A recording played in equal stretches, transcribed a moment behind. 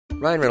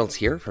Ryan Reynolds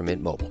here from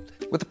Mint Mobile.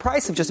 With the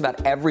price of just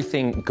about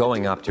everything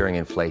going up during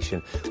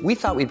inflation, we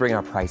thought we'd bring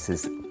our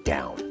prices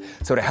down.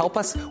 So to help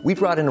us, we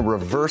brought in a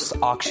reverse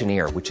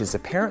auctioneer, which is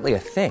apparently a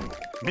thing.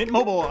 Mint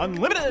Mobile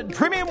Unlimited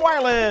Premium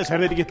Wireless. How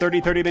to get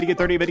 30, 30, bit to get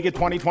 30, bit to get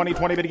 20, 20,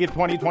 20, bit to get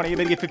 20, 20,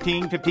 bit to get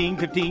 15, 15,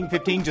 15,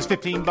 15, just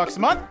 $15 a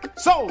month?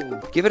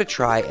 Sold! Give it a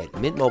try at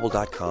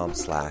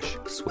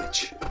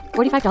mintmobile.com/switch.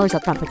 $45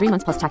 up front for 3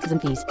 months plus taxes and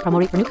fees. Promo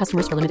rate for new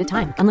customers for limited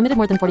time. Unlimited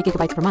more than 40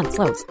 gigabytes per month.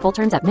 Slows full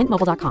terms at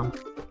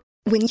mintmobile.com.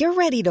 When you're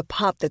ready to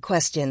pop the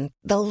question,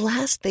 the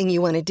last thing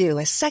you want to do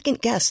is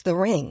second-guess the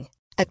ring.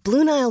 At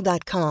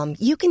BlueNile.com,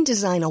 you can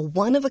design a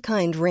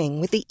one-of-a-kind ring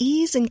with the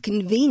ease and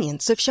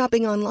convenience of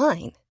shopping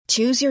online.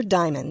 Choose your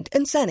diamond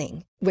and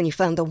setting. When you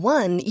find the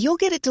one, you'll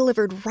get it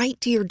delivered right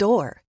to your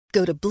door.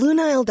 Go to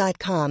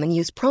BlueNile.com and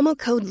use promo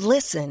code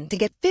LISTEN to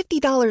get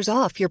 $50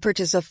 off your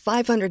purchase of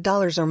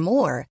 $500 or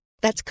more.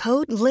 That's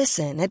code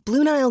LISTEN at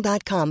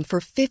BlueNile.com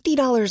for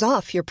 $50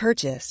 off your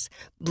purchase.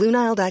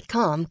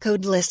 BlueNile.com,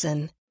 code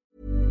LISTEN.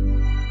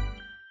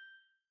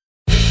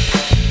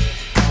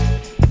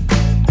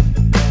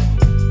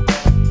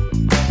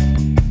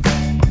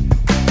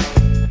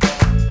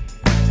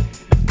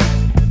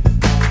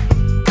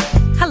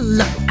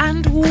 Hello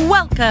and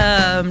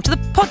welcome to the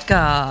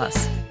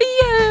podcast.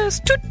 Yes,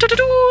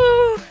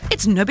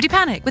 it's Nobody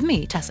Panic with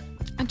me, Tessa.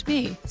 And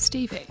me,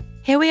 Stevie.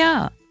 Here we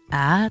are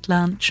at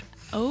lunch.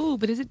 Oh,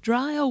 but is it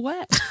dry or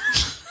wet?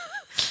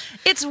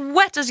 It's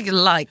wet as you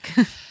like.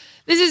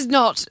 This is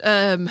not,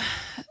 I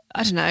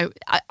don't know.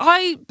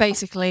 I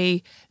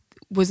basically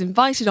was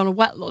invited on a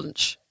wet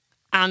lunch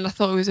and I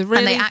thought it was a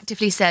really... And they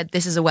actively said,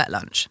 this is a wet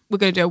lunch. We're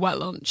going to do a wet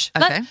lunch.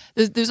 Okay.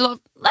 There's a lot of,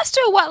 let's do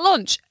a wet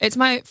lunch. It's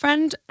my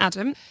friend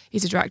Adam.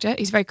 He's a director.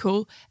 He's very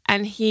cool.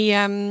 And he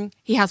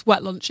has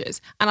wet lunches.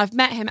 And I've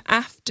met him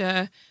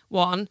after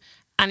one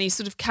and he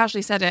sort of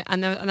casually said it.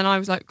 And then I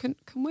was like, can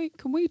we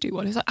do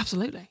one? He's like,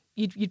 absolutely.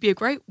 You'd be a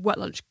great wet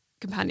lunch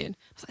companion.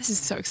 I was like, this is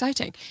so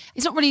exciting.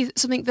 It's not really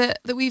something that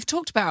we've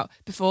talked about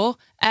before.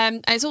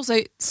 And it's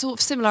also sort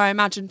of similar, I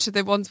imagine, to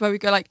the ones where we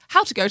go like,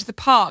 how to go to the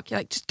park.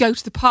 You're like, just go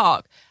to the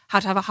park. How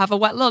to have a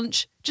wet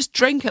lunch. Just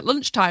drink at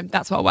lunchtime.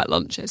 That's what a wet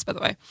lunch is, by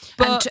the way.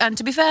 But and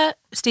to be fair,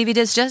 Stevie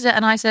did suggest it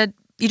and I said,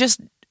 you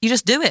just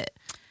do it.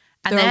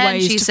 And there are then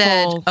ways she to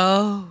said, fall.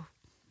 oh,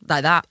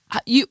 like that.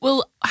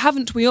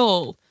 Haven't we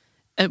all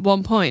at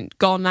one point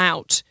gone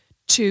out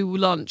to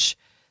lunch?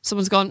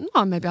 Someone's gone,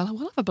 oh, maybe we'll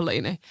have a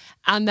Bellini.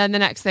 And then the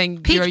next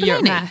thing, you're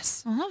a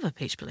mess. I love a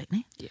peach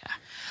Bellini. Yeah.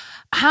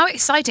 How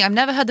exciting. I've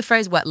never heard the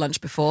phrase wet lunch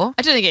before.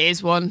 I don't think it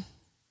is one.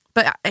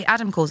 But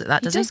Adam calls it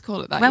that, does he? He does call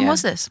it that, When yeah.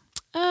 was this?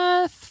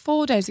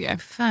 4 days ago.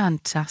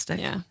 Fantastic.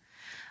 Yeah.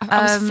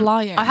 I was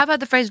flying. I have heard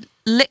the phrase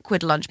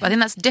liquid lunch, but I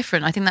think that's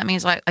different. I think that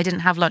means like I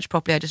didn't have lunch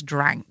properly, I just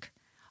drank.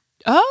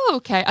 Oh,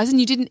 okay. As in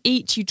you didn't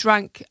eat, you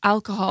drank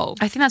alcohol.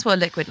 I think that's what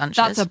a liquid lunch is.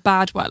 That's a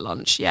bad wet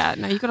lunch, yeah.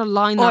 No, you've got to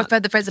line that. Or I've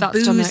heard the phrase a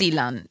boozy stomach.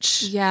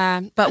 lunch. Yeah.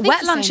 But I think wet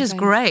it's the lunch same is thing.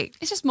 great.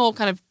 It's just more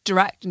kind of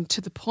direct and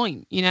to the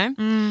point, you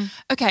know?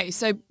 Okay,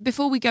 so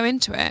before we go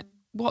into it,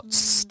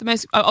 what's the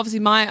most... Obviously,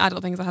 my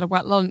adult thing is I had a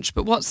wet lunch,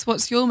 but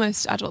what's your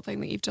most adult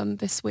thing that you've done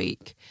this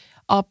week?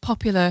 Our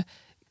popular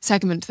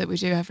segment that we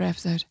do every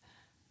episode.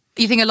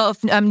 You think a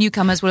lot of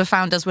newcomers will have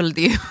found us, will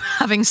you,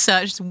 having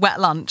searched wet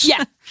lunch?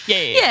 Yeah.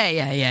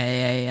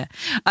 Yeah,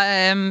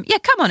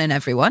 come on in,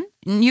 everyone.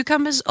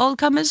 Newcomers,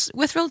 oldcomers,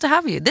 we're thrilled to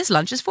have you. This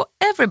lunch is for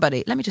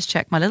everybody. Let me just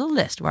check my little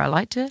list where I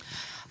like to...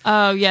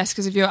 Oh, yes,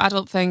 because of your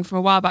adult thing from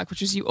a while back, which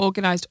was she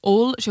organised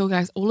all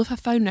of her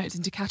phone notes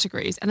into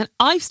categories. And then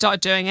I've started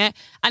doing it,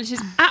 and it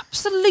has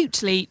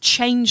absolutely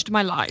changed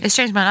my life. It's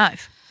changed my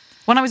life.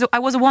 When I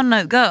was a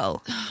one-note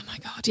girl. Oh, my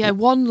God. Yeah,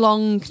 one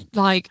long,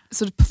 like,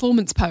 sort of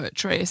performance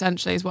poetry,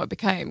 essentially, is what it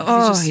became.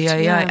 Oh,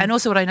 yeah. And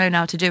also what I know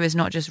now to do is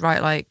not just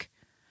write, like,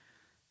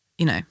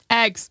 you know...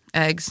 Eggs.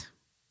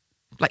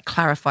 Like,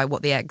 clarify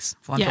what the eggs,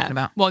 what I'm talking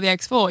about. What are the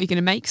eggs for? Are you going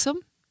to make some?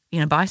 You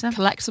know, buy some?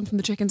 Collect some from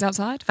the chickens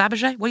outside?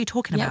 Fabergé? What are you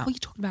talking about? Yeah, what are you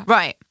talking about?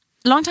 Right.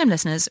 Long-time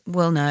listeners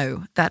will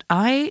know that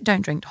I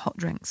don't drink hot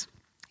drinks.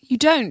 You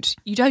don't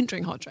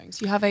drink hot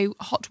drinks. You have a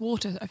hot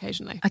water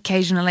occasionally.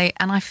 Occasionally,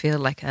 and I feel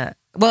like a...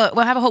 Well,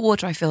 when I have a hot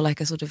water, I feel like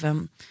a sort of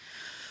an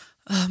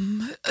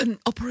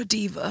opera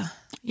diva,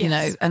 you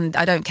know, and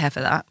I don't care for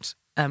that.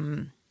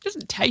 It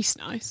doesn't taste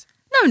nice.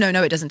 No,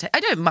 it doesn't.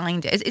 I don't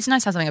mind it. It's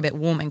nice to have something a bit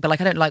warming, but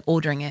like I don't like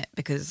ordering it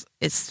because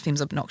it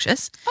seems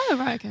obnoxious. Oh,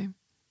 right, okay.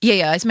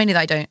 Yeah, it's mainly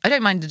that I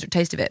don't mind the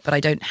taste of it, but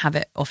I don't have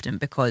it often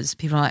because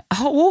people are like,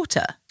 hot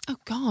water? Oh,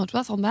 God,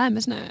 well, that's on them,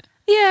 isn't it?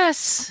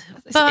 Yes.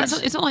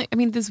 But it's not like, I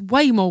mean, there's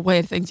way more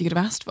weird things you could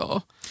have asked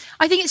for.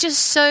 I think it's just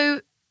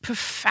so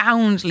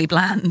profoundly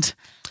bland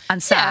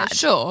and sad. Yeah,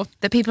 sure.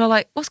 That people are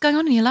like, what's going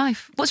on in your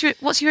life? What's your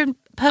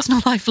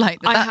personal life like?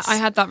 I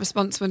had that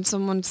response when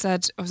someone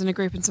said, I was in a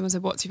group and someone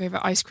said, what's your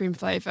favourite ice cream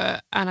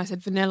flavour? And I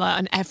said vanilla,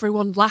 and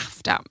everyone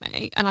laughed at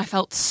me. And I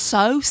felt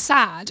so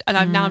sad. And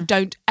I now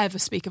don't ever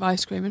speak of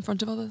ice cream in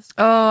front of others.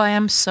 Oh, I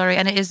am sorry.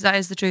 And that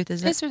is the truth,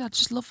 isn't it? It's true. I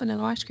just love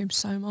vanilla ice cream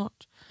so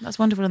much. That's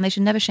wonderful, and they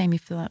should never shame you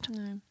for that.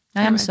 No.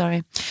 I am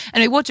sorry.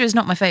 Anyway, water is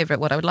not my favourite.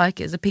 What I would like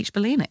is a peach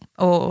Bellini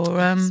or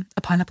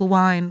a pineapple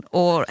wine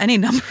or any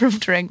number of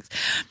drinks.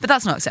 But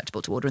that's not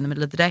acceptable to order in the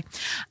middle of the day.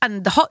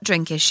 And the hot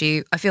drink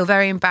issue, I feel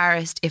very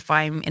embarrassed if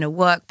I'm in a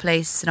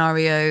workplace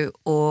scenario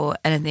or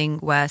anything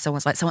where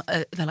someone's like,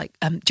 they're like,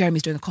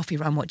 Jeremy's doing a coffee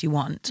run, what do you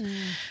want?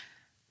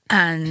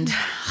 And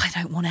I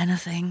don't want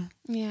anything.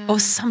 Yeah. Or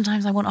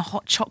sometimes I want a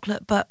hot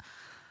chocolate, but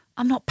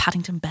I'm not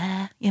Paddington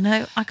Bear, you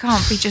know? I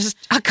can't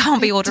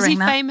be ordering Does he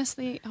that.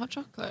 famously eat hot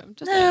chocolate?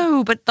 Does he?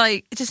 No, but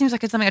like it just seems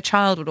like it's something a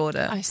child would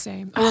order. I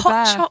see. A Or a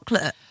hot bear.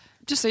 chocolate.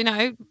 Just so you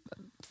know,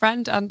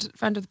 friend of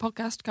the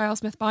podcast, Kyle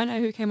Smith Bino,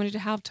 who came on to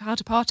How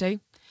to Party,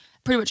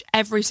 pretty much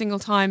every single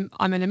time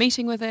I'm in a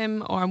meeting with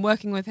him or I'm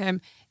working with him,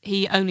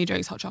 he only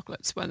drinks hot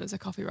chocolates when there's a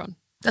coffee run.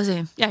 Does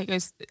he? Yeah,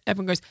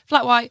 everyone goes,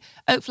 flat white,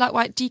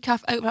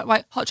 decaf, oat flat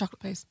white, hot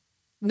chocolate, please.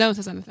 No one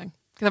says anything.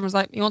 Because everyone's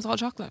like, he wants a hot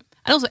chocolate.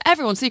 And also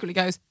everyone secretly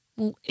goes,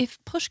 well, if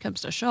push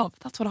comes to shove,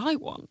 that's what I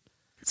want.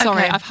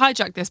 Sorry, Okay. I've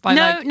hijacked this by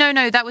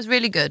No, that was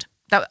really good.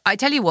 I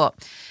tell you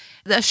what,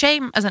 a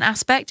shame as an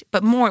aspect,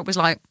 but more it was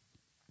like,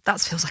 that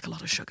feels like a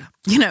lot of sugar,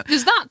 you know?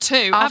 There's that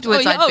too.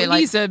 Afterwards, I'd be like,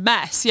 he's a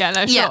mess. Yeah,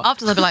 no, sure. yeah,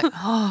 afterwards I'd be like,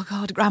 oh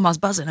God, grandma's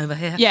buzzing over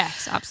here.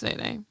 Yes,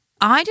 absolutely.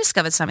 I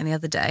discovered something the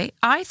other day.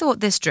 I thought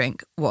this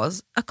drink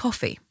was a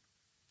coffee.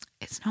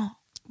 It's not.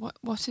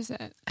 What is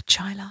it? A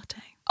chai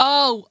latte.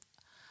 Oh,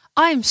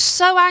 I am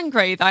so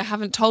angry that I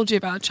haven't told you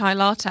about a chai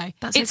latte.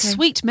 That's it's okay.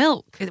 sweet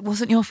milk. It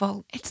wasn't your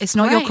fault. It's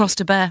not your great. cross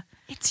to bear.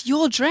 It's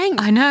your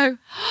drink. I know.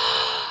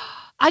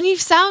 And you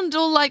sound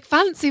all like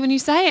fancy when you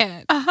say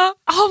it. Uh-huh.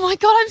 Oh my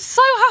God, I'm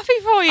so happy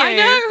for you. I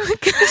know.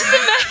 This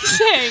is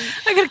amazing.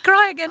 I'm going to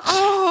cry again.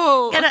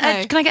 Oh,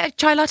 okay. Can I get a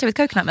chai latte with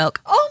coconut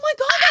milk? Oh my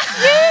God,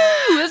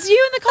 that's you. That's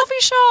you in the coffee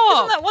shop.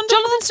 Isn't that wonderful?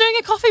 Jonathan's doing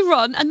a coffee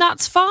run and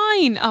that's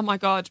fine. Oh my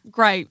God,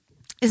 great.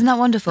 Isn't that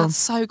wonderful? That's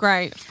so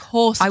great. Of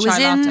course, I was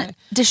chai in latte.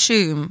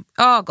 Dishoom.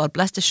 Oh, God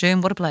bless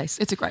Dishoom. What a place.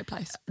 It's a great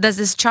place. There's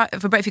this chai,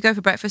 if you go for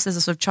breakfast, there's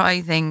a sort of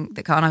chai thing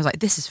that and I was like,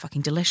 this is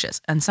fucking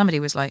delicious. And somebody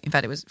was like, in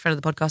fact, it was a friend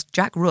of the podcast,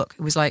 Jack Rook,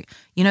 who was like,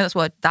 you know,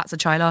 that's a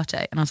chai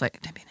latte. And I was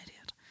like, don't be an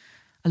idiot.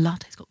 A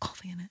latte's got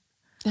coffee in it.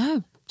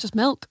 No, just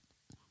milk.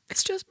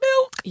 It's just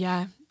milk.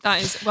 Yeah,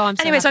 that is. Well, I'm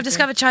so Anyways, happy I've for you.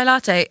 discovered chai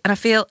latte and I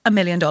feel $1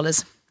 million.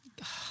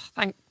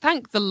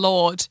 Thank the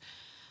Lord.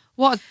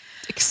 What an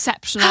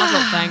exceptional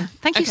adult thing.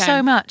 Thank you Okay.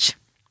 so much.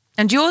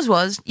 And yours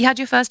was, you had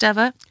your first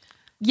ever.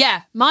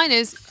 Yeah, mine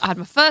is, I had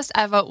my first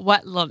ever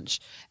wet lunch.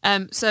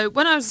 So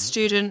when I was a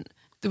student,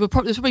 there's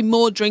probably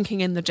more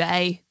drinking in the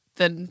day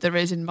than there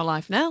is in my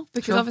life now.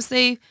 Because Sure.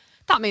 obviously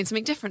that means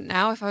something different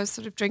now. If I was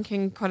sort of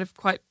drinking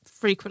quite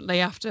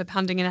frequently after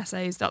handing in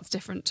essays, that's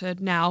different to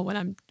now when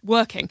I'm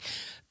working.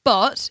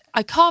 But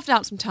I carved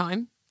out some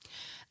time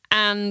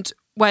and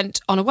went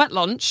on a wet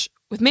lunch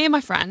with me and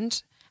my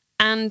friend.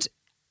 And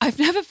I've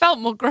never felt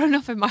more grown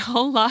up in my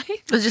whole life.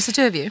 Was it just the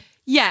two of you?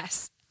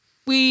 Yes.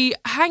 We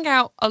hang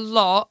out a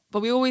lot,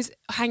 but we always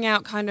hang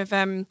out kind of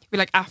we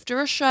like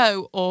after a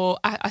show or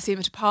I see him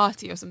at a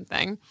party or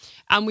something.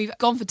 And we've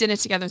gone for dinner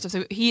together and stuff.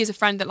 So he is a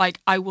friend that like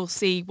I will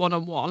see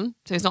one-on-one.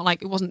 So it's not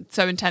like it wasn't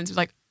so intense. It was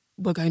like,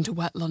 we're going to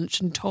wet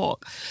lunch and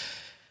talk.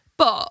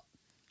 But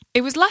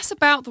it was less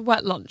about the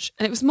wet lunch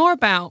and it was more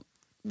about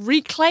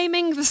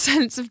reclaiming the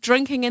sense of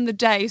drinking in the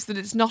day so that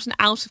it's not an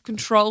out of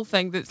control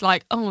thing that's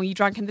like, oh, you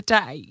drank in the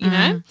day, you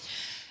know?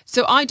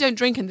 So I don't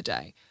drink in the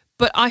day.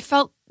 But I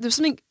felt there was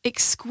something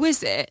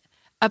exquisite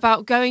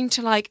about going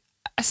to like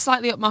a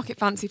slightly upmarket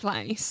fancy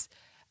place,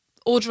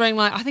 ordering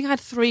like, I think I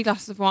had 3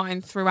 glasses of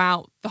wine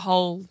throughout the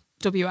whole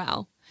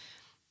WL.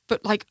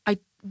 But like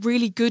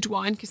really good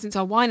wine, because since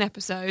our wine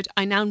episode,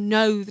 I now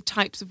know the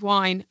types of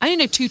wine. I only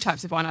know 2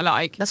 types of wine I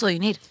like. That's all you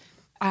need.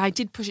 I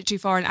did push it too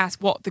far and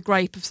ask what the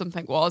grape of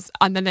something was,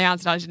 and then they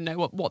answered I didn't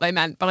know what they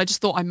meant, but I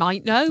just thought I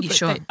might know, but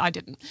sure? I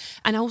didn't.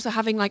 And also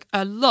having like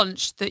a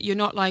lunch that you're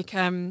not like,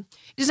 it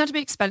doesn't have to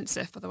be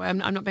expensive, by the way. I'm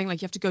not being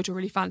like you have to go to a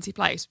really fancy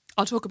place.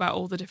 I'll talk about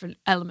all the different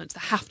elements that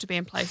have to be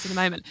in place in a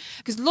moment.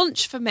 Because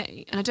lunch for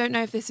me, and I don't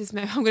know if this is,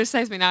 I'm going to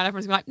say something now and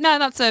everyone's going to be like,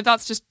 no,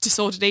 that's just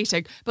disordered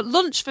eating. But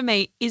lunch for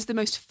me is the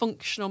most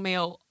functional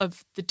meal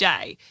of the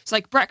day. So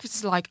like breakfast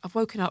is like, I've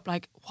woken up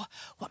like,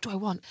 what do I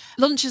want?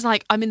 Lunch is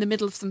like, I'm in the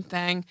middle of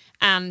something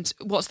and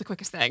what's the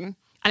quickest thing?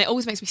 And it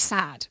always makes me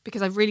sad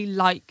because I really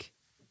like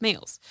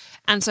meals.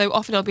 And so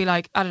often I'll be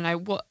like, I don't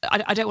know,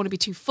 I don't want to be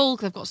too full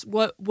because I've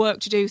got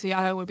work to do. So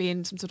I don't want to be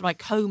in some sort of like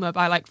coma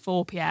by like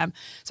 4 p.m.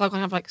 So I can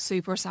have like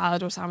soup or a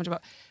salad or a sandwich.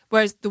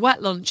 Whereas the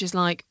wet lunch is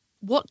like,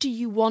 what do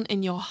you want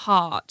in your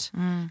heart?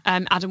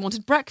 Adam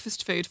wanted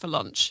breakfast food for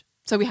lunch.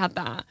 So we had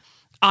that.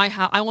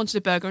 I wanted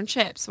a burger and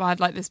chips. So I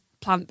had like this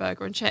plant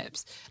burger and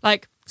chips.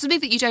 Like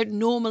something that you don't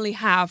normally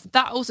have.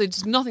 That also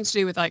has nothing to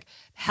do with like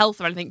health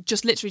or anything,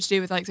 just literally to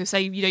do with like, so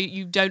say, you know,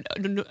 you don't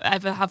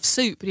ever have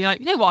soup and you're like,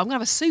 you know what, I'm going to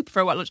have a soup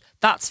for a wet lunch.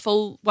 That's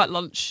full wet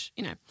lunch,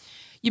 you know.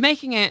 You're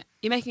making an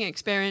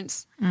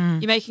experience.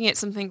 You're making it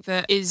something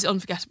that is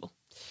unforgettable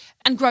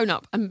and grown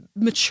up and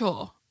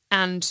mature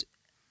and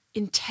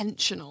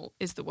intentional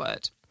is the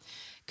word.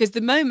 Because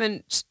the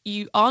moment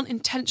you aren't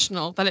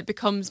intentional, then it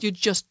becomes you're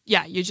just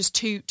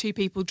two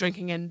people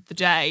drinking in the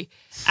day,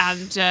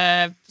 and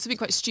something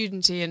quite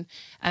studenty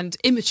and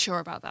immature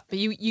about that. But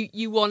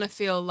you want to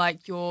feel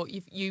like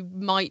you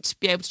might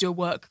be able to do a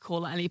work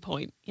call at any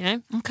point, you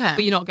know? Okay.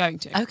 But you're not going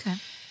to. Okay.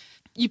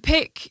 You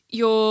pick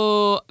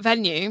your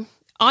venue.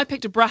 I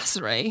picked a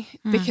brasserie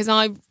because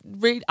I've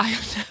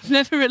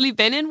never really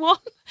been in one.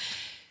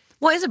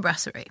 What is a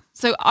brasserie?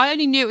 So I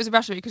only knew it was a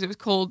brasserie because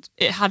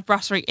it had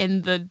brasserie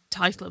in the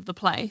title of the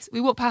place.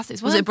 We walked past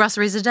it. Was it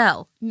Brasserie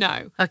Zadell?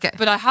 No. Okay.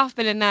 But I have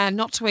been in there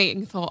not to eat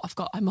and thought,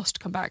 I must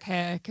come back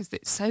here because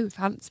it's so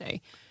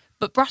fancy.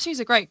 But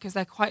brasseries are great because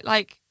they're quite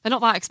they're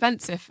not that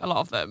expensive, a lot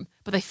of them,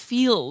 but they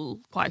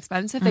feel quite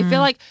expensive.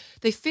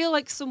 They feel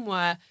like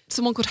somewhere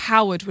someone called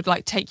Howard would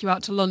take you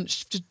out to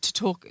lunch to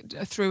talk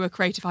through a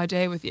creative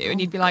idea with you, and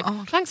you'd be like,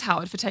 thanks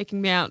Howard for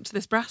taking me out to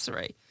this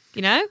brasserie,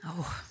 you know?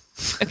 Oh.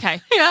 Okay.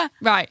 Yeah.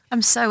 Right.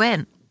 I'm so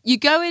in. You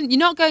go in, you're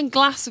not going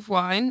glass of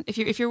wine. If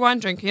you're a wine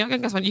drinker, you're not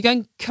going glass of wine, you're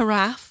going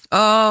carafe.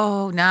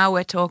 Oh, now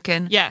we're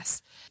talking.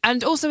 Yes.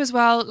 And also as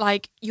well,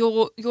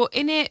 you're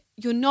in it,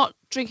 you're not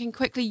drinking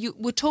quickly.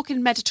 We're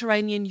talking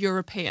Mediterranean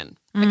European.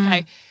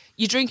 Okay.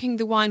 You're drinking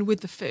the wine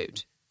with the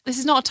food. This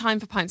is not a time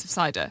for pints of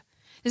cider.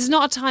 This is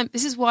not a time.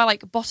 This is why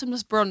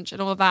bottomless brunch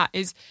and all of that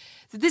is.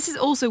 This is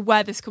also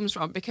where this comes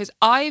from, because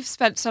I've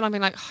spent so long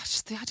being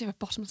just the idea of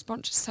bottomless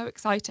brunch is so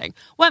exciting.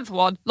 Went for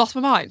one, lost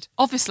my mind.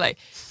 Obviously,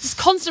 this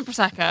constant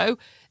prosecco.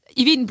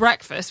 You've eaten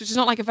breakfast, which is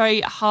not a very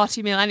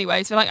hearty meal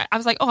anyway. So I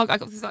was I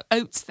got this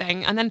oats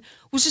thing, and then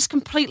was just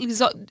completely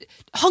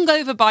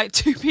hungover by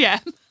 2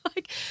 p.m.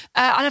 And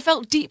I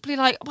felt deeply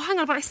well, hang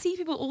on, but I see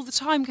people all the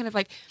time kind of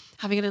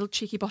having a little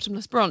cheeky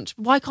bottomless brunch.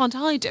 Why can't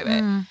I do it?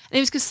 And it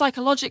was because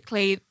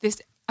psychologically,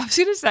 I was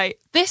going to say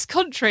this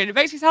country, and it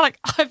makes me sound like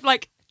I've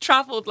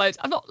travelled loads.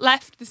 I've not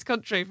left this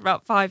country for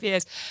about 5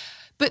 years,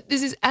 but there's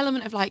this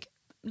element of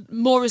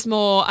more is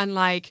more, and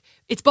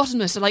it's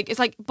bottomless. So it's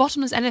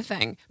bottomless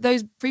anything.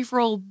 Those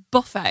free-for-all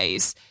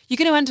buffets, you're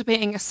going to end up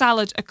eating a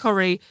salad, a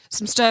curry,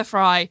 some stir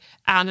fry,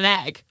 and an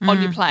egg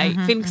on your plate,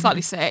 feeling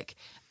slightly sick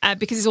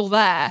because it's all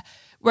there.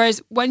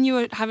 Whereas when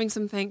you're having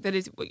something that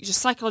is, you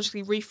just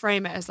psychologically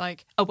reframe it as a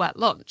wet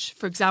lunch,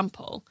 for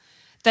example,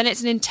 then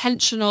it's an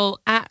intentional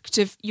act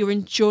of you're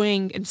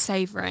enjoying and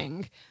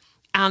savouring,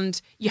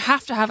 and you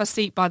have to have a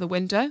seat by the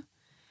window.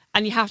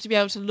 And you have to be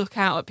able to look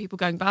out at people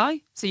going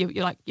by. So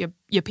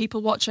you're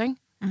people watching.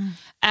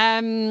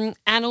 And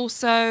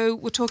also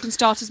we're talking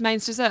starters,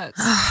 mains,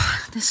 desserts.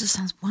 This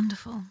sounds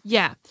wonderful.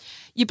 Yeah.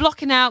 You're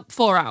blocking out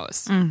 4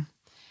 hours.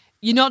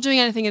 You're not doing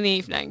anything in the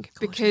evening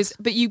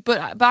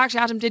but actually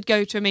Adam did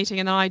go to a meeting,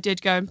 and then I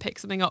did go and pick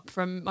something up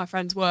from my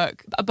friend's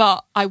work.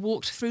 But I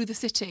walked through the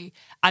city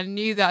and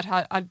knew that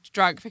I'd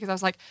drank because I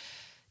was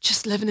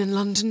just living in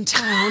London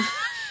town.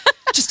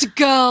 Just a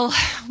girl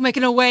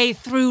making her way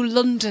through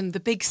London, the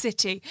big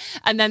city.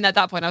 And then at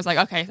that point I was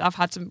okay, I've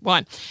had some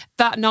wine.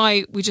 That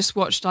night we just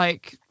watched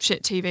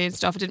shit TV and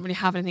stuff. I didn't really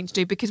have anything to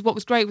do, because what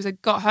was great was I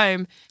got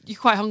home, you're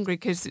quite hungry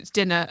because it's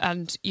dinner,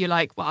 and you're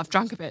well, I've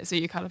drank a bit, so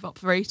you're kind of up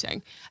for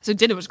eating. So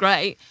dinner was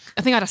great.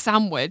 I think I had a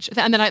sandwich.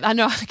 And then I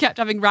know I kept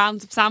having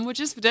rounds of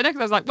sandwiches for dinner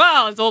because I was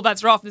well, it's all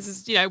bets are off. This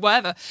is,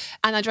 whatever.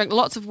 And I drank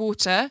lots of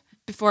water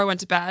before I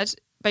went to bed.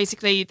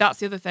 Basically, that's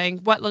the other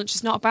thing. Wet lunch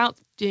is not about,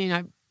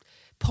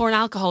 pouring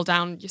alcohol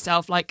down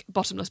yourself like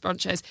bottomless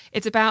brunches.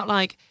 It's about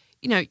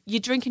you're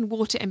drinking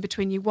water in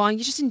between your wine.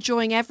 You're just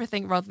enjoying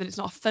everything rather than it's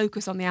not a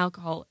focus on the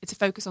alcohol. It's a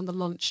focus on the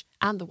lunch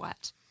and the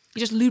wet. You're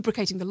just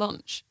lubricating the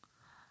lunch,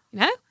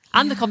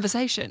 and the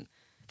conversation.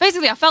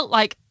 Basically, I felt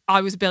like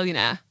I was a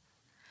billionaire.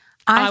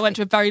 I went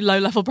to a very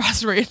low-level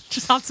brasserie and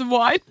just had some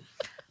wine.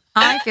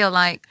 I feel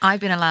like I've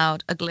been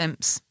allowed a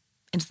glimpse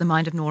into the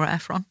mind of Nora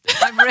Ephron.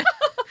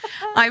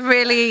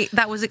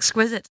 That was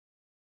exquisite.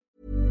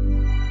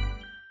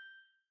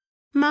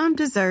 Mom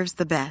deserves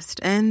the best,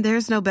 and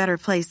there's no better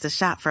place to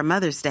shop for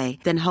Mother's Day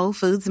than Whole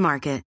Foods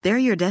Market. They're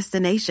your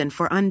destination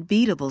for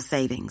unbeatable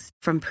savings,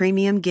 from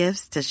premium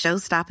gifts to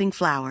show-stopping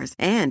flowers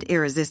and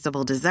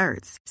irresistible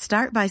desserts.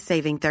 Start by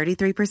saving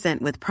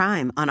 33% with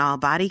Prime on all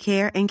body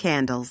care and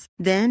candles.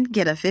 Then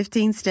get a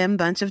 15-stem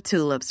bunch of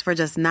tulips for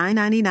just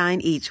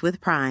 $9.99 each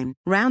with Prime.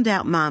 Round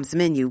out Mom's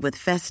menu with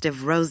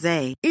festive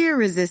rosé,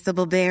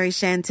 irresistible berry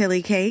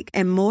chantilly cake,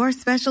 and more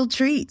special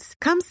treats.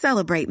 Come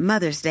celebrate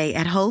Mother's Day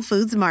at Whole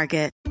Foods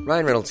Market.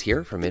 Ryan Reynolds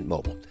here from Mint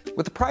Mobile.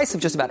 With the price of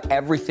just about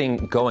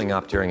everything going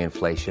up during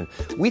inflation,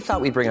 we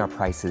thought we'd bring our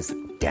prices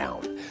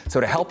down.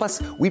 So to help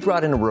us, we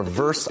brought in a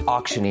reverse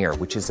auctioneer,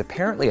 which is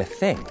apparently a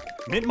thing.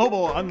 Mint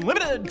Mobile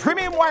Unlimited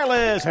Premium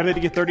Wireless. How to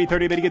get 30,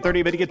 30, bit to get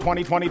 30, bit to get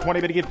 20, 20,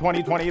 20, bit to get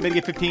 20, 20, bit to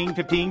get 15,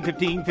 15,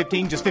 15,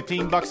 15, just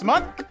 $15 a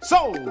month?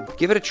 Sold!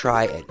 Give it a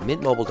try at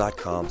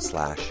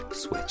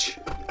mintmobile.com/switch.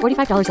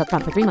 $45 up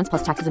front for 3 months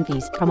plus taxes and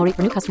fees. Promo rate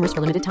for new customers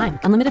for limited time.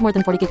 Unlimited more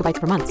than 40 gigabytes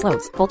per month.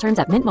 Slows full terms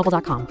at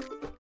mintmobile.com.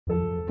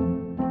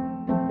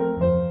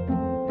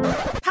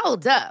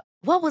 Hold up.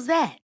 What was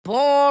that?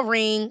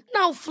 Boring.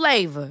 No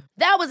flavor.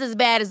 That was as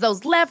bad as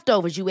those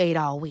leftovers you ate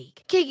all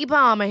week. Keke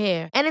Palmer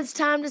here, and it's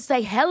time to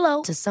say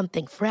hello to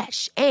something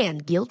fresh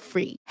and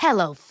guilt-free.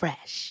 Hello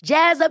Fresh.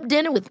 Jazz up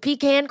dinner with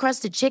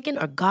pecan-crusted chicken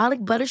or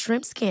garlic butter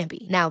shrimp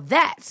scampi. Now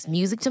that's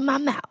music to my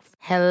mouth.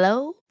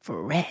 Hello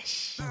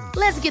Fresh.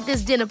 Let's get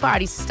this dinner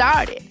party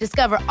started.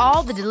 Discover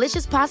all the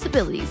delicious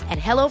possibilities at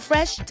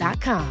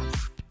hellofresh.com.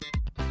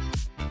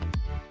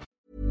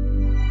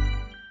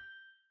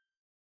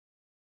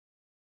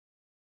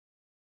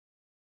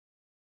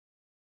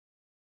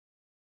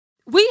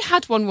 We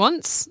had one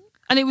once,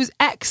 and it was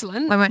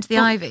excellent. When we went to the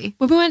Ivy.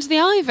 When we went to the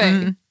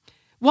Ivy.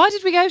 Why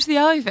did we go to the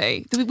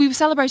Ivy? We were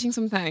celebrating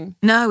something.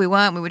 No, we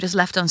weren't. We were just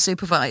left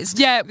unsupervised.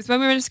 Yeah, it was when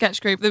we were in a sketch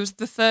group. There was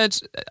the third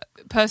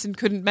person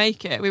couldn't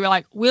make it. We were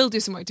like, we'll do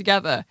some work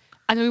together.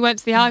 And then we went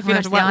to the Ivy and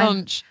had a wet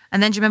lunch.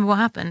 And then do you remember what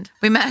happened?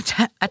 We met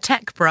a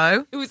tech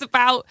bro. It was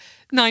about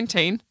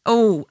 19.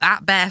 Oh,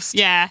 at best.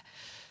 Yeah.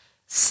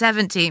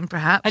 17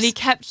 perhaps. And he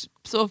kept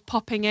sort of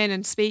popping in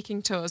and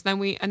speaking to us.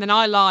 And then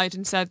I lied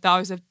and said that I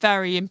was a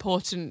very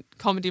important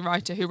comedy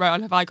writer who wrote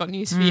on Have I Got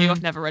News for You?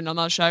 I've never written on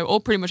that show,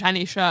 or pretty much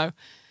any show.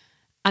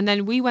 And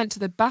then we went to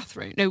the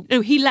bathroom. No,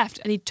 he left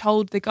and he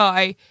told the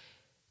guy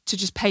to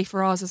just pay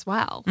for ours as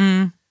well.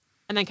 And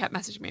then kept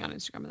messaging me on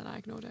Instagram, and then I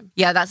ignored him.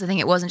 Yeah, that's the thing.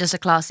 It wasn't just a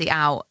classy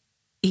out.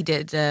 He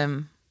did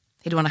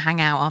he'd want to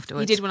hang out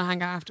afterwards. He did want to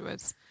hang out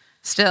afterwards.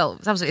 Still, it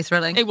was absolutely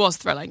thrilling. It was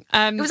thrilling.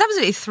 It was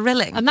absolutely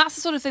thrilling. And that's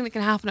the sort of thing that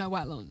can happen at a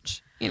wet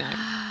lunch, you know.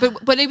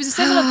 But it was a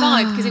similar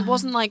vibe, because it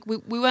wasn't like,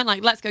 we weren't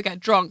like, let's go get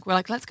drunk. We're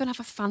like, let's go and have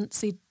a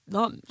fancy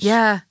lunch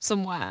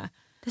somewhere.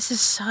 This is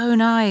so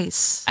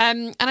nice.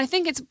 And I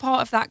think it's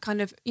part of that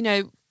kind of, you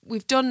know,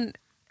 we've done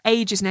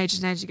ages and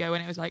ages and ages ago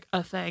when it was like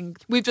a thing.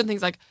 We've done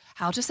things like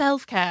how to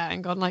self-care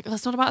and gone like, oh,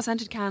 it's not about a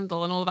scented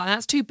candle and all of that. And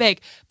that's too big.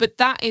 But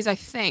that is, I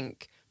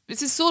think,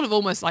 this is sort of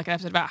almost like an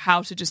episode about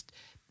how to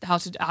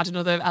add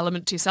another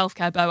element to your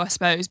self-care bow, I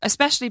suppose,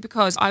 especially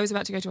because I was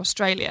about to go to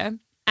Australia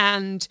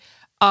and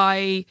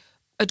I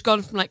had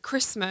gone from like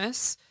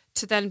Christmas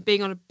to then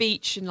being on a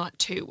beach in like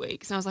 2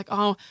 weeks. And I was like,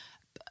 oh,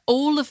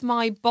 all of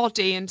my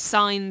body and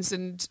signs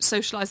and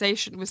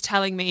socialisation was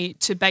telling me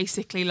to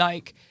basically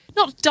like,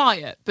 not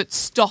diet, but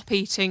stop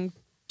eating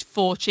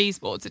 4 cheese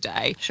boards a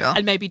day. Sure.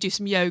 And maybe do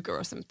some yoga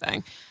or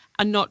something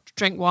and not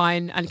drink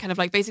wine and kind of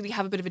like basically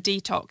have a bit of a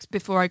detox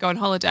before I go on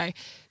holiday.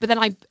 But then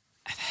I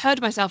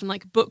heard myself and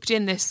like booked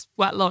in this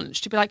wet lunch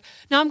to be like,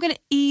 no, I'm going to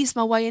ease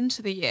my way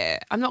into the year.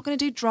 I'm not going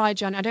to do dry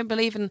January. I don't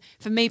believe in,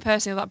 for me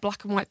personally, that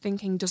black and white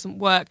thinking doesn't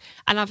work.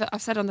 And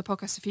I've said on the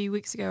podcast a few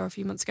weeks ago or a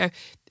few months ago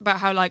about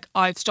how like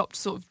I've stopped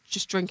sort of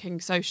just drinking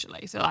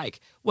socially. So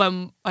like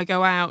when I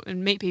go out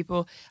and meet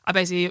people, I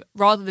basically,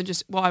 rather than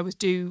just what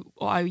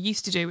I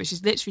used to do, which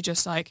is literally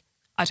just like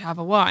I'd have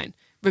a wine,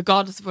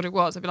 regardless of what it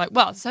was. I'd be like,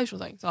 well, it's a social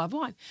thing, so I'll have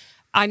wine.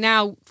 I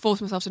now force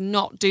myself to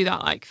not do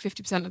that like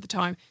 50% of the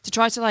time, to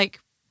try to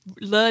like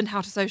learn how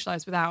to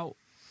socialise without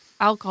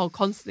alcohol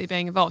constantly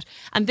being involved.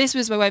 And this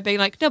was my way of being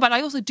like, no, but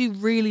I also do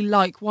really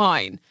like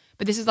wine.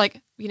 But this is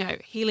like, you know,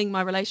 healing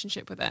my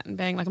relationship with it and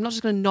being like, I'm not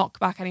just going to knock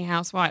back any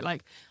house white.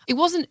 Like, it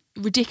wasn't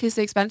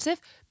ridiculously expensive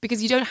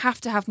because you don't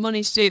have to have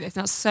money to do this.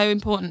 And that's so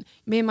important.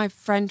 Me and my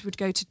friend would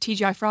go to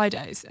TGI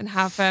Fridays and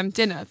have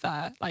dinner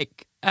there,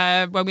 like,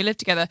 when we lived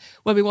together,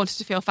 when we wanted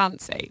to feel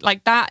fancy.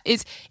 Like that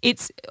is,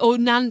 or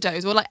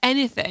Nando's or like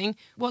anything.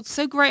 What's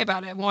so great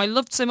about it and what I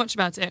loved so much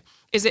about it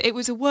is that it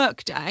was a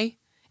work day.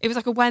 It was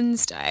like a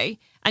Wednesday.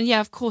 And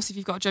yeah, of course, if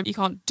you've got a job, you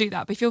can't do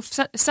that. But if you're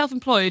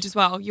self-employed as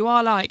well, you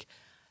are like,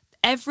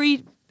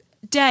 every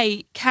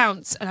day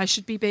counts and I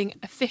should be being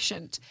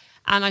efficient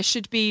and I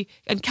should be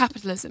in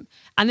capitalism.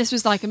 And this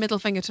was like a middle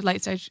finger to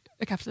late stage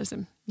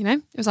capitalism, you know?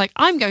 It was like,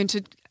 I'm going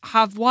to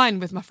have wine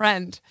with my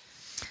friend.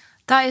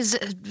 That is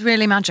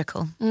really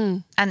magical.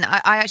 And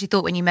I actually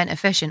thought when you meant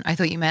efficient, I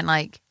thought you meant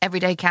like every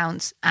day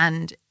counts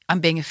and I'm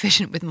being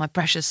efficient with my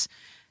precious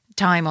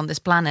time on this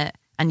planet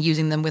and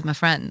using them with my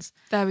friends.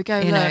 There we go.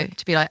 You know,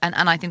 to be like, and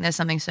I think there's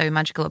something so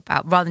magical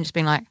about, rather than just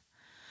being like,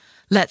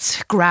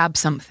 let's grab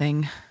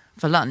something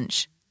for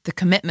lunch, the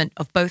commitment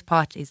of both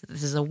parties that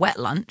this is a wet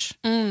lunch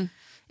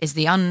is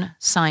the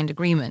unsigned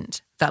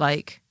agreement that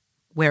like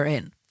we're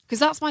in. Because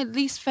that's my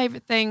least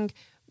favourite thing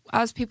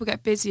as people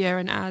get busier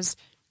and as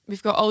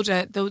we've got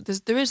older,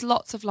 there is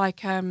lots of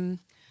like, I'll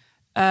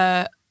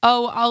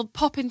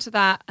pop into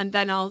that and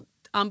then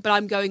but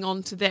I'm going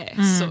on to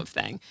this sort of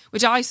thing,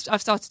 which I've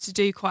started to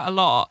do quite a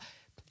lot.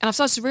 And I've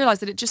started to realise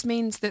that it just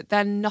means that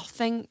then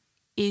nothing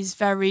is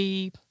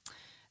very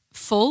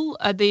full.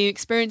 The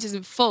experience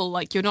isn't full,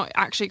 like you're not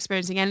actually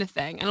experiencing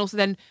anything. And also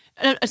then,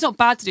 it's not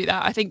bad to do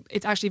that. I think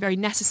it's actually very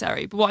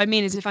necessary. But what I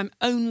mean is if I'm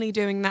only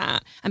doing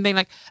that and being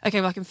like,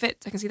 okay, well, I can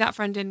see that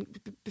friend in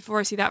before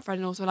I see that friend,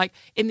 and also like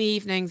in the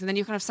evenings, and then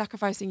you're kind of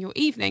sacrificing your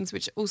evenings,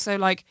 which also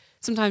like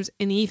sometimes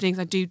in the evenings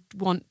I do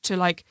want to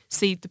like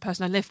see the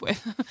person I live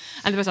with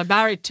and the person I'm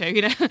married to,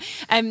 you know,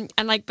 and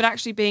like, but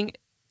actually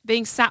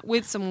being sat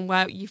with someone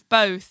where you've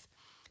both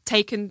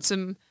taken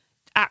some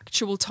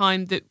actual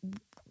time that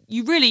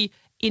you really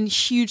in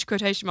huge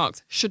quotation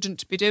marks,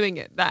 shouldn't be doing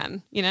it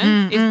then, you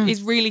know,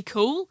 is really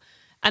cool.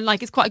 And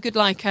like, it's quite a good,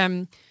 like,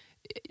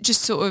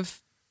 just sort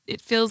of,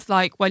 it feels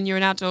like when you're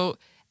an adult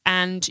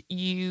and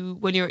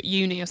when you're at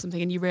uni or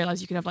something and you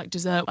realise you can have like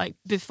dessert like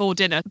before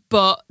dinner,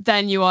 but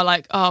then you are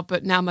like, oh,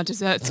 but now my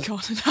dessert's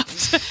gone,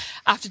 and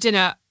after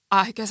dinner,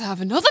 I guess I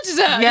have another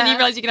dessert. And then you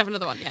realise you can have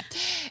another one. Yeah.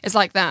 It's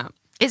like that.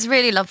 It's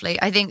really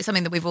lovely. I think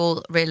something that we've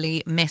all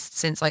really missed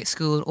since like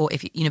school or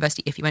if you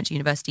went to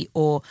university,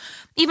 or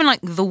even like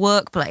the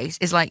workplace,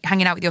 is like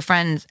hanging out with your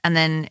friends, and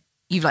then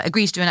you've like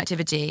agreed to do an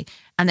activity,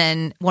 and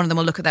then one of them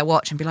will look at their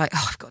watch and be like,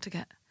 oh, I've got to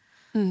get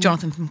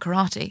Jonathan from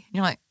karate. And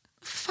you're like,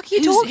 fuck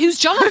you talking? Who's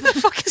Jonathan? Who the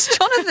fuck is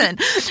Jonathan?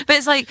 But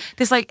it's like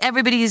this, like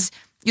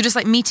you're just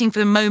like meeting for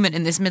the moment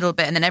in this middle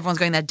bit, and then everyone's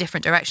going their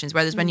different directions.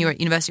 Whereas when you're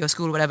at university or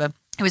school or whatever,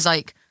 it was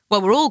like,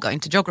 well, we're all going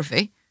to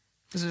geography.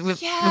 Because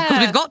we've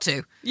got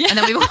to. Yeah. And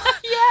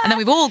then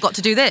we've all got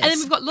to do this. And then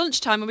we've got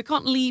lunchtime and we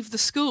can't leave the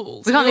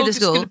school. We can't leave the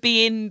school. We're going to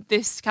be in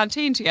this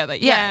canteen together.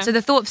 Yeah. So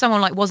the thought of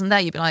someone like wasn't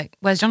there, you'd be like,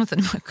 where's Jonathan?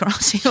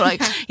 Karate. Or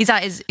like, he's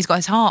got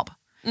his harp.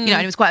 You know,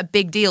 and it was quite a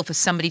big deal for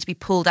somebody to be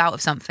pulled out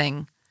of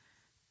something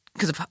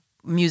because of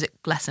music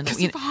lesson.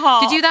 Because of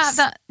harps. Did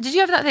you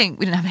have that thing?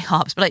 We didn't have any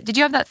harps, but like, did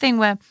you have that thing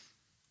where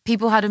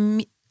people had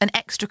an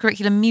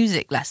extracurricular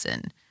music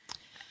lesson?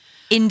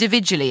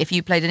 Individually, if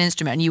you played an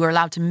instrument, and you were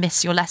allowed to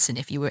miss your lesson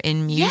if you were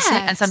in music.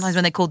 Yes. And sometimes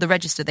when they called the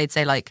register, they'd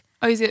say like,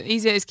 oh, is it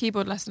his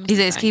keyboard lesson? Is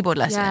it his keyboard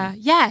lesson? Yeah.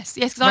 Yes,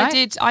 because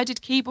right? I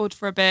did keyboard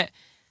for a bit,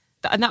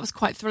 and that was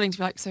quite thrilling to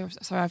be like, sorry,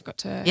 I've got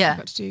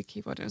to do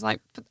keyboard. It was like,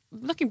 but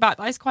looking back,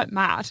 that is quite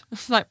mad.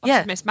 It's like, I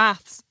just missed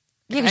maths.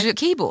 Yeah, because you're at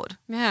keyboard.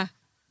 Yeah.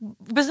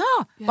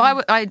 Bizarre. Yeah.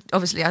 But I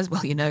obviously, as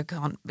well, you know,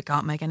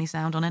 can't make any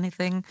sound on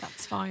anything.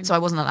 That's fine. So I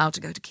wasn't allowed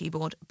to go to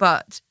keyboard.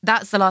 But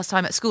that's the last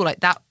time at school, like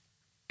that,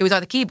 it was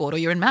either keyboard or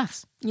you're in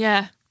maths.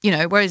 Yeah. You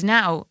know, whereas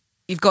now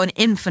you've got an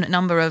infinite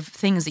number of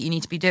things that you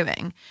need to be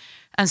doing.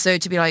 And so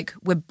to be like,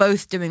 we're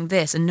both doing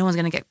this and no one's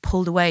going to get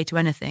pulled away to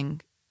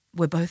anything.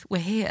 We're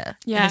here.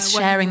 Yeah. And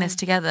sharing this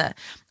together.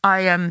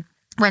 I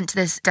went to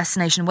this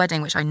destination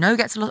wedding, which I know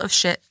gets a lot of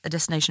shit, a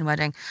destination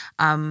wedding.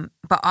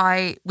 But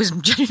I was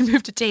genuinely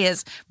moved to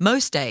tears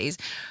most days,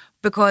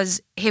 because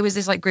here was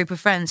this like group of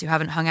friends who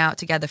haven't hung out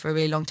together for a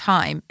really long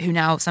time, who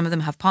now, some of them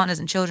have partners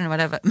and children or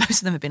whatever. Most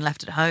of them have been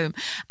left at home.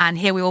 And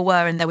here we all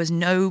were, and there was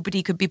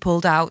nobody could be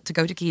pulled out to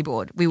go to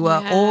keyboard. We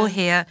were all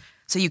here,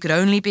 so you could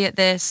only be at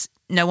this.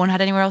 No one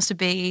had anywhere else to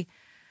be.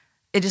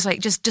 It just like,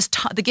 just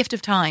the gift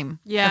of time.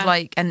 Yeah. Of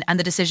like, and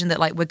the decision that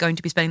like, we're going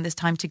to be spending this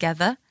time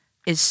together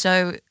is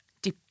so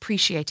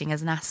depreciating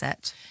as an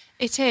asset.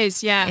 It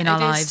is, yeah. In our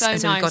lives, so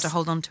and so nice. we've got to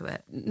hold on to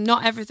it.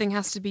 Not everything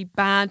has to be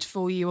bad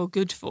for you or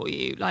good for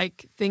you.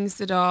 Like things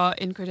that are,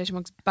 in quotation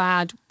marks,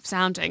 bad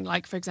sounding.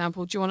 Like, for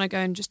example, do you want to go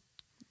and just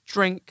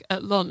drink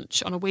at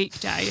lunch on a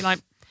weekday? You're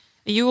like,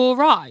 are you all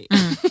right?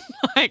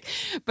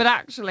 But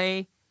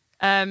actually,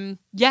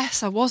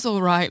 yes, I was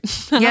all right.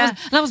 And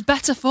I was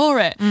better for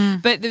it.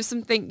 But there's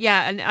something,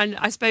 and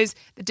I suppose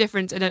the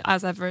difference, and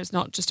as ever, it's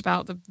not just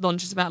about the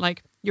lunch, it's about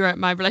like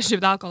my relationship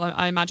with alcohol,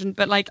 I imagine.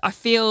 But like, I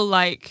feel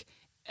like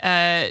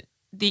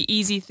the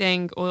easy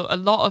thing, or a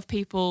lot of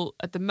people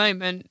at the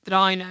moment that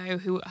I know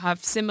who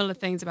have similar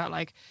things about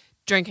like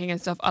drinking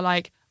and stuff, are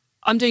like,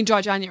 I'm doing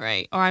dry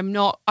January, or I'm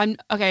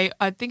okay,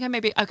 I think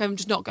I'm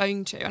just not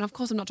going to. And of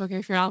course I'm not talking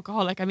if you're an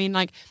alcoholic. I mean,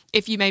 like,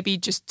 if you maybe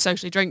just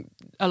socially drink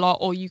a lot,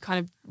 or you kind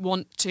of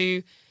want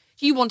to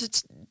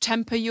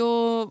temper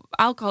your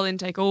alcohol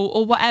intake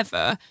or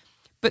whatever.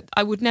 But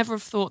I would never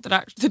have thought that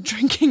actually the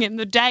drinking in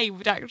the day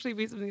would actually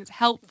be something that's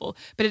helpful.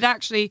 But it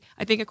actually,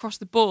 I think across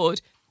the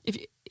board, if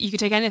you could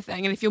take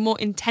anything, and if you're more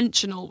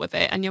intentional with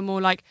it, and you're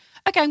more like,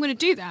 okay, I'm going to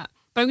do that,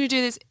 but I'm going to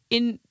do this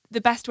in the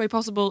best way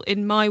possible,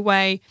 in my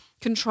way,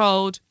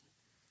 controlled,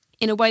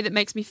 in a way that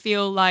makes me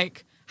feel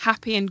like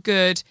happy and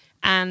good,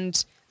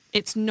 and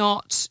it's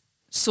not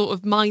sort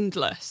of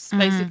mindless,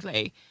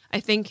 basically, I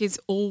think is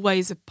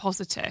always a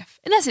positive,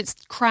 unless it's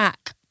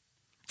crack.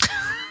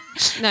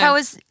 No. That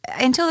was,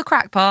 until the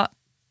crack part,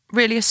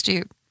 really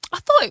astute. I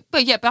thought,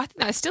 but I think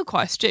that's still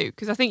quite astute,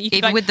 because I think you could,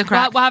 even like, with the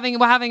crack, we're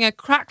having a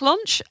crack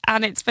lunch,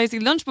 and it's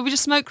basically lunch, but we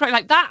just smoke crack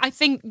like that. I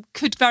think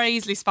could very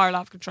easily spiral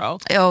out of control.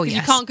 Oh yes,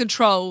 you can't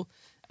control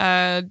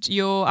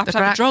your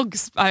appetite for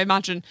drugs, I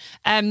imagine.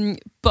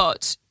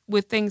 But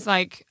with things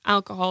like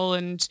alcohol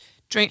and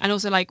drink, and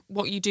also like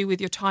what you do with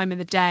your time in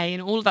the day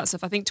and all of that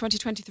stuff, I think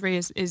 2023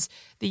 is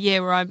the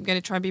year where I'm going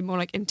to try and be more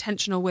like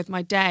intentional with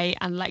my day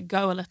and let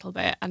go a little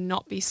bit, and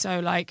not be so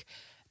like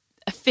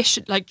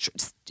efficient, like,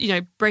 you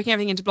know, breaking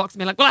everything into blocks and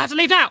being like, well, I have to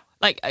leave now.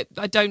 Like,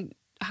 I don't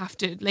have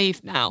to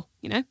leave now,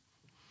 you know?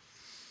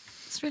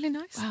 It's really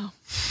nice. Wow.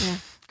 Yeah,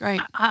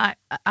 great.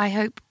 I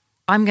hope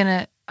I'm going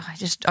to,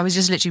 I was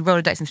just literally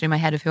Rolodexing through my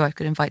head of who I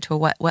could invite to a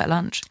wet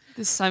lunch.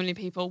 There's so many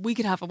people. We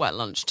could have a wet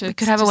lunch. We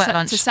could have a wet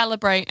lunch. To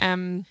celebrate,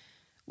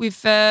 we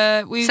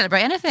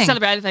celebrate anything.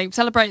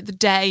 Celebrate the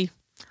day.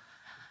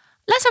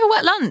 Let's have a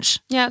wet lunch.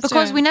 Yeah,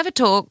 because we never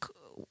talk,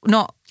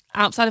 not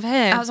outside of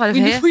here. Outside of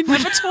here. We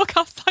never talk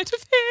outside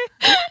of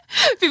here.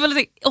 People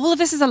think all of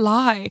this is a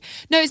lie.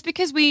 No, it's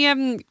because we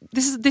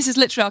this is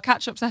literally our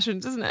catch-up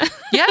sessions, isn't it?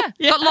 Yeah,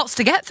 got lots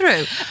to get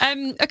through.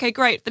 Okay,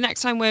 great. The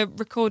next time we're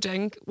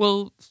recording,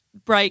 we'll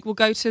break. We'll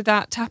go to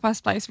that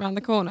tapas place around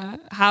the corner,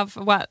 have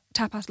a wet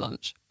tapas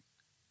lunch.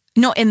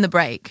 Not in the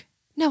break.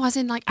 No, as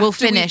in like we'll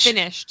after finish. we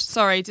finished.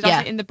 Sorry, did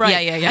I say in the break?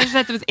 Yeah. I just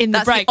said it was in the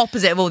That's break. the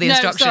opposite of all the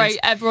instructions. No, sorry,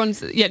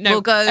 everyone's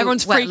we'll go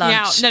everyone's wet freaking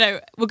lunch. out. No,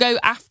 we'll go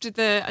after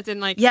the as in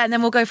like Yeah, and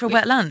then we'll go for a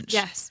wet lunch.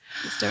 Yes,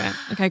 let's do it.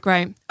 Okay,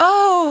 great.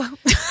 Oh,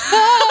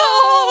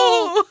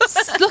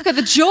 Look at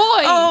the joy.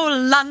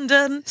 Oh,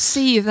 London.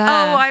 See you there.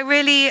 Oh, I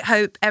really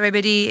hope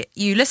everybody,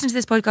 you listen to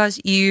this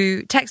podcast,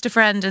 you text a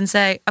friend and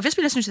say, I've just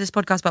been listening to this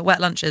podcast about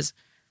wet lunches.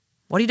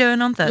 What are you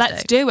doing on Thursday?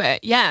 Let's do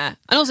it, yeah.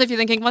 And also, if you're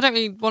thinking, well, I don't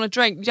really want to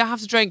drink, you don't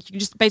have to drink. You can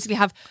just basically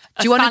have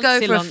a Do you want to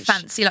go for lunch. a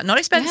fancy, like not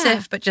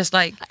expensive, but just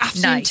like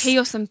afternoon nice, tea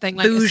or something,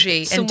 like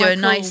bougie, and do a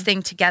nice cool.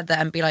 thing together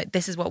and be like,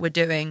 this is what we're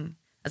doing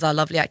as our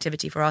lovely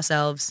activity for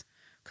ourselves.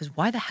 Because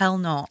why the hell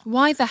not?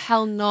 Why the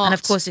hell not? And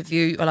of course, if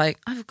you are like,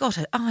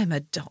 I'm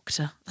a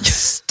doctor.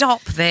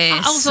 Stop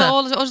this. Also,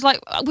 I was like,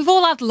 we've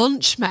all had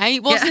lunch,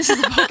 mate. This is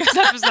a podcast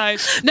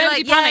episode.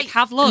 Nobody panic,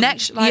 have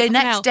lunch. Your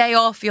next day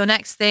off, your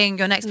next thing,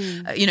 your next,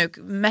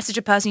 message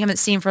a person you haven't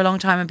seen for a long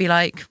time and be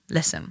like,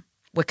 listen,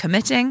 we're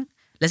committing.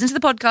 Listen to the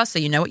podcast so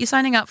you know what you're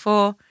signing up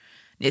for.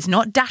 It's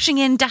not dashing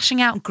in,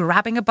 dashing out,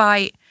 grabbing a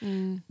bite.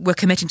 We're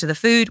committing to the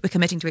food. We're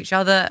committing to each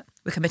other.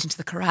 We're committing to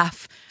the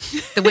carafe,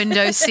 the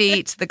window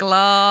seat, the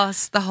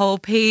glass, the whole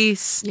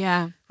piece.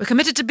 Yeah. We're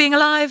committed to being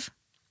alive.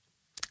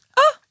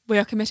 We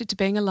are committed to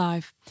being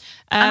alive.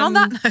 And on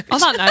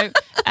that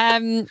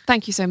note,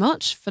 thank you so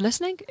much for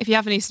listening. If you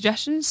have any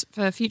suggestions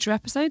for future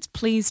episodes,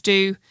 please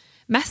do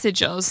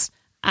message us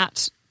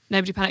at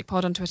Nobody Panic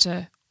Pod on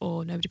Twitter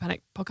or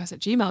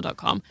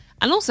nobodypanicpodcast@gmail.com.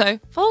 And also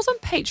follow us on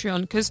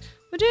Patreon because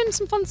we're doing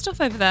some fun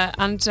stuff over there.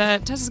 And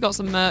Tessa's got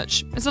some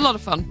merch. It's a lot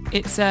of fun.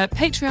 It's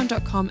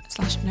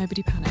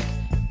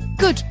patreon.com/nobodypanic.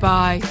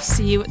 Goodbye.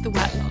 See you at the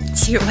wet lunch.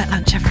 See you at wet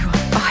lunch, everyone.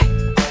 Bye.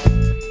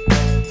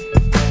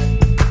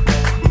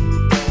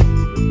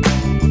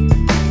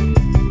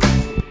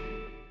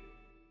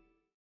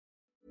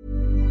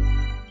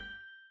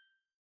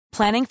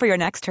 Planning for your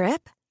next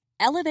trip?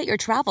 Elevate your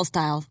travel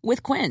style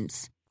with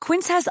Quince.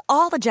 Quince has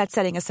all the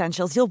jet-setting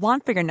essentials you'll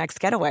want for your next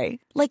getaway,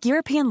 like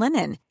European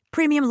linen,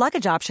 premium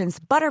luggage options,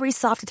 buttery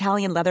soft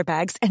Italian leather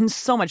bags, and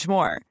so much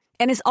more.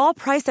 And is all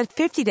priced at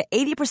 50 to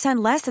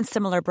 80% less than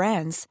similar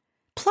brands.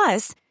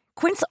 Plus,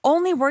 Quince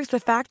only works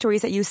with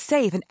factories that use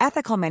safe and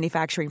ethical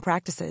manufacturing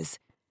practices.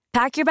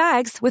 Pack your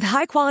bags with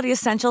high-quality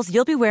essentials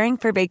you'll be wearing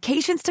for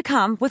vacations to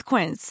come with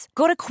Quince.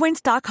 Go to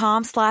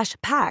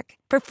quince.com/pack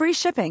for free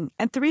shipping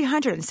and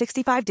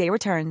 365-day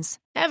returns.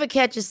 Ever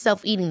catch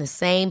yourself eating the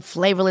same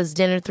flavorless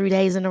dinner 3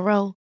 days in a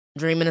row?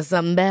 Dreaming of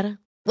something better?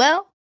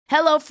 Well,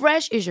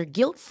 HelloFresh is your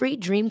guilt-free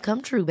dream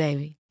come true,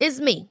 baby. It's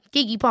me,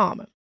 Keke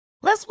Palmer.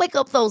 Let's wake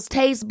up those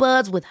taste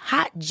buds with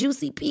hot,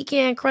 juicy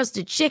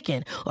pecan-crusted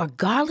chicken or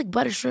garlic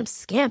butter shrimp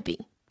scampi.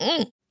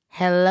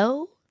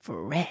 Hello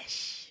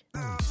Fresh.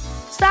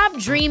 Stop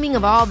dreaming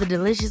of all the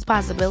delicious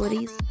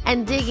possibilities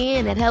and dig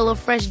in at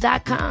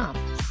HelloFresh.com.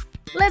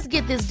 Let's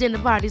get this dinner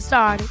party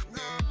started.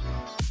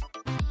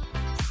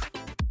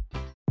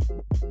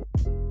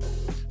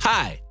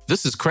 Hi,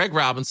 this is Craig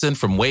Robinson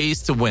from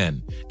Ways to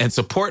Win, and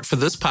support for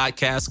this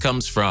podcast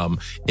comes from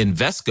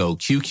Invesco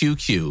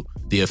QQQ,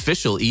 the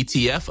official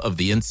ETF of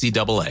the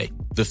NCAA.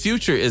 The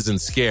future isn't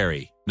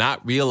scary.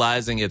 Not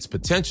realizing its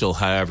potential,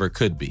 however,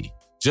 could be.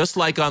 Just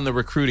like on the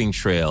recruiting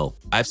trail,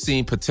 I've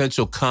seen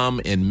potential come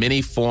in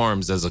many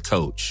forms as a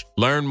coach.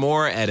 Learn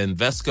more at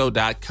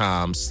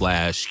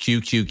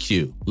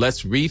Invesco.com/QQQ.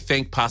 Let's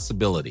rethink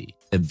possibility.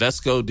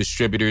 Invesco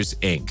Distributors,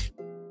 Inc.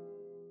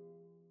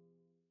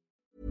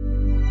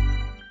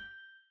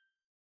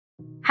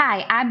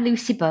 Hi, I'm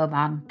Lucy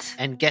Beaumont.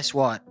 And guess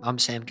what? I'm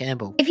Sam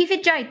Campbell. If you've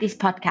enjoyed this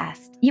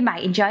podcast, you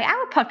might enjoy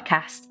our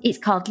podcast. It's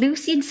called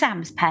Lucy and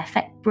Sam's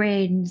Perfect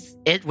Brains.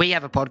 We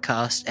have a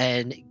podcast,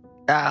 and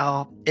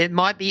it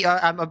might be,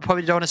 I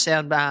probably don't want to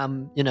sound,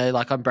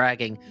 like I'm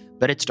bragging,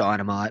 but it's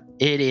dynamite.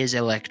 It is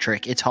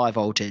electric. It's high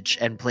voltage.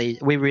 And please,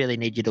 we really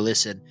need you to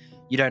listen.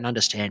 You don't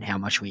understand how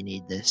much we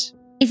need this.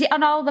 Is it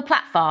on all the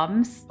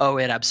platforms? Oh,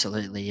 it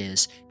absolutely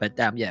is. But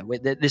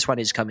this one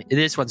is coming.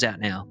 This one's out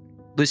now.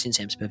 Lucy and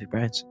Sam's Perfect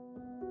Brains.